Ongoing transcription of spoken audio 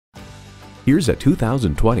Here's a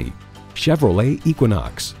 2020 Chevrolet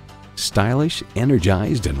Equinox. Stylish,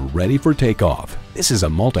 energized, and ready for takeoff, this is a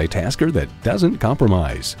multitasker that doesn't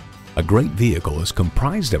compromise. A great vehicle is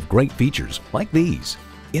comprised of great features like these: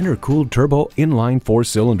 intercooled turbo inline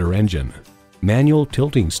 4-cylinder engine, manual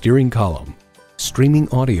tilting steering column, streaming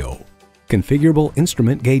audio, configurable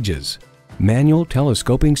instrument gauges, manual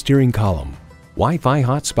telescoping steering column, Wi-Fi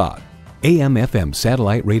hotspot, AM/FM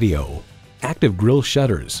satellite radio, active grille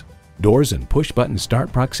shutters, doors and push-button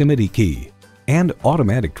start proximity key, and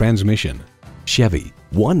automatic transmission. Chevy,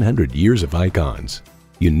 100 years of icons.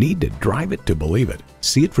 You need to drive it to believe it.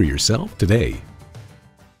 See it for yourself today.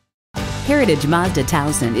 Heritage Mazda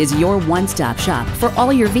Towson is your one-stop shop for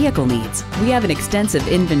all your vehicle needs. We have an extensive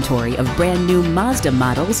inventory of brand new Mazda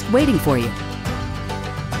models waiting for you.